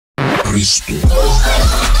タリスト。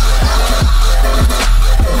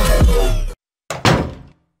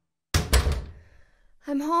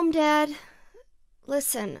I'm home, Dad.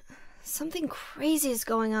 Listen, something crazy is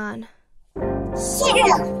going on.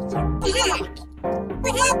 Cheryl, you're back.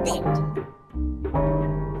 What happened?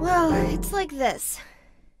 Well, it's like this.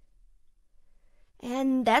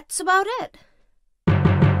 And that's about it. Oh,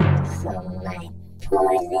 my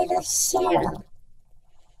poor little Cheryl.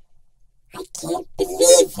 I can't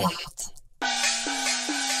believe that.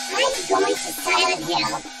 I'm going to Silent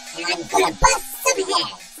Hill, and I'm gonna bust some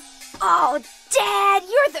heads. Oh, Dad,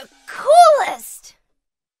 you're the coolest!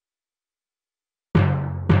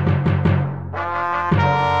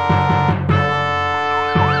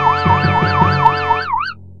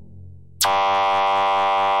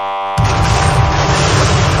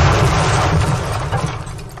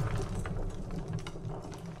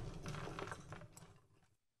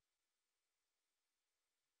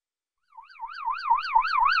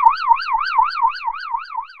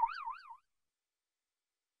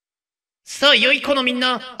さあ、良い子のみん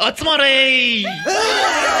な、集まれー。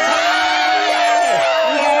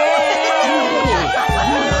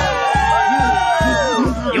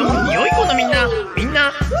良い子のみん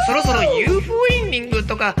な、そろそろ UFO エンディング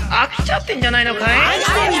とか飽きちゃってんじゃないのかい？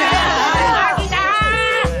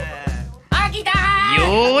飽きた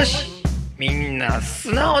よーし、みんな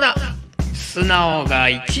素直だ。素直が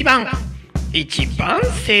一番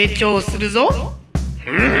成長するぞ。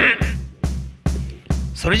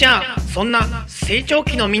それじゃあ、そんな成長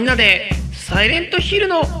期のみんなでサイレントヒル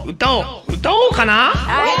の歌を歌おうかな。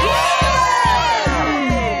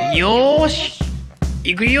よーし、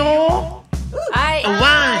いくよ。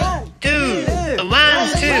ワン、ツー、ゴー、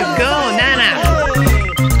ナナ。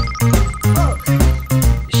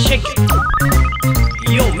シェイク、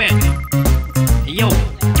ヨーメン、ヨー、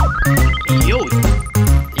ヨー、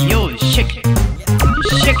ヨー、シェイク、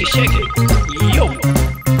シェイク、シェイク、ヨー。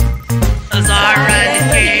サイレン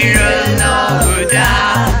トヒルの歌、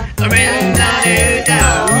みんなで歌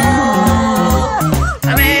おう。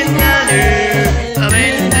みんなで歌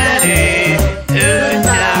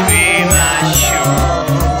いましょ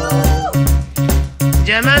う。じ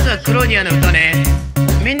ゃあまずはクロニアの歌ね。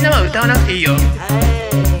みんなは歌わなくていいよ。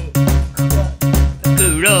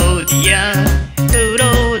クロディア、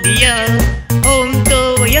本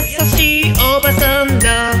当は優しいおばさん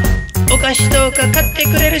だ。お菓子とか買って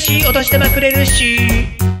くれるし、お年玉くれるし。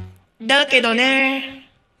だけどね、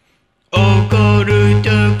怒ると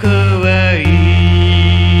怖い。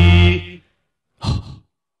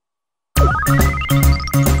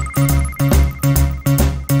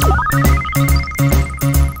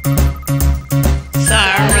サ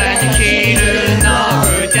イレントヒルの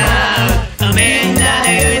歌、みんなで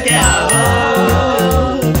歌お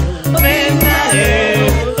う。みんなで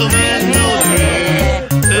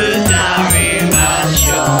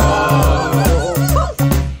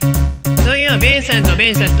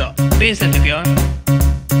ヴィンセントいくよ。ヴ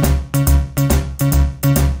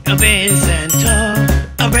ィンセ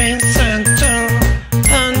ント、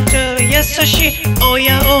本当優しい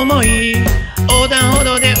親思い。横断歩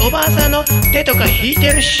道でおばあさんの手とか引い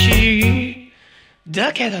てるし。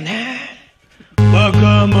だけどね、わ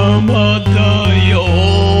がままだよ。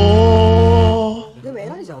でも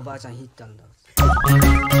偉いじゃん、おばあちゃん引いたんだ。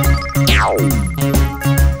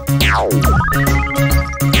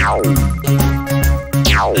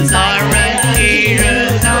サイレントヒル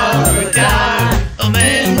の歌、み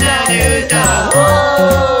んなで歌お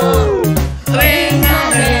う。みんな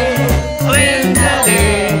で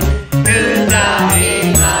歌い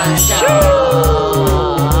ましょう。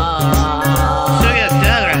それが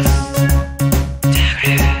ダ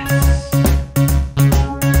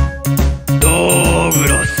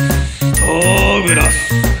グラス、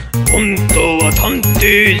本当は探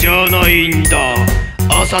偵じゃないんだ。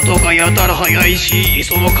朝とかやたら早いし、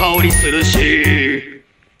磯の香りするし。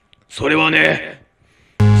それはね、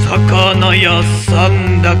魚屋さ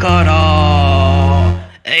んだから。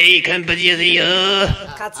カンパチやすいよ。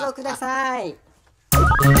カツオください。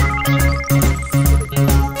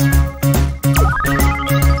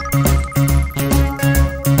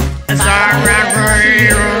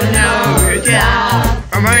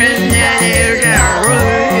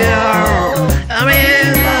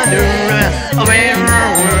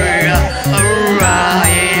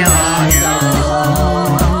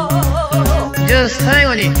じゃあ最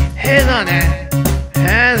後にヘザーね。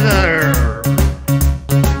ヘザ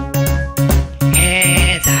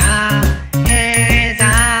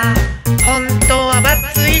ー、本当はバ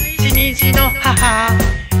ツイチ2児の母。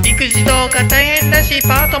育児とか大変だし、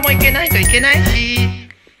パートも行けないといけないし。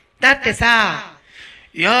だってさ、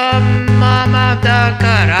まあまあだ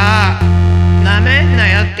からなめんな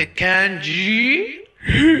やって感じ。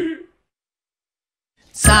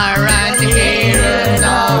さらに昼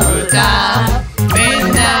の歌み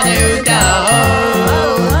んなで歌お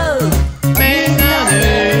う。みんな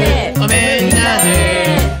でみんなで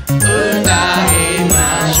歌いま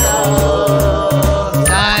しょう。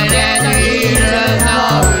さらに昼の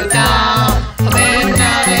歌みんな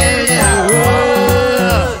で歌お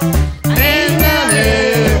う。みんなで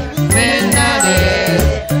みんなで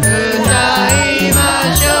歌いま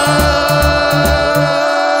しょう。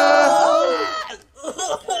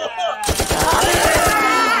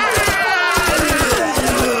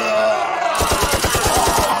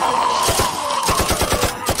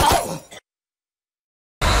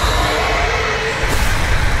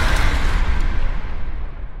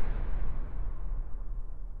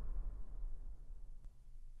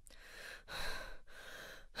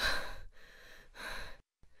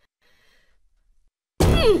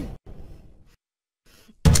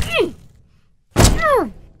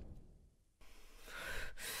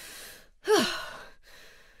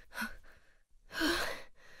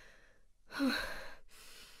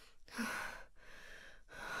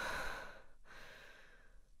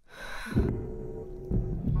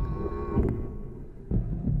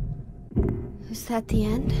Is that the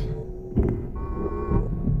end?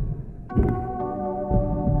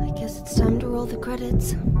 I guess it's time to roll the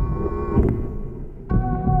credits.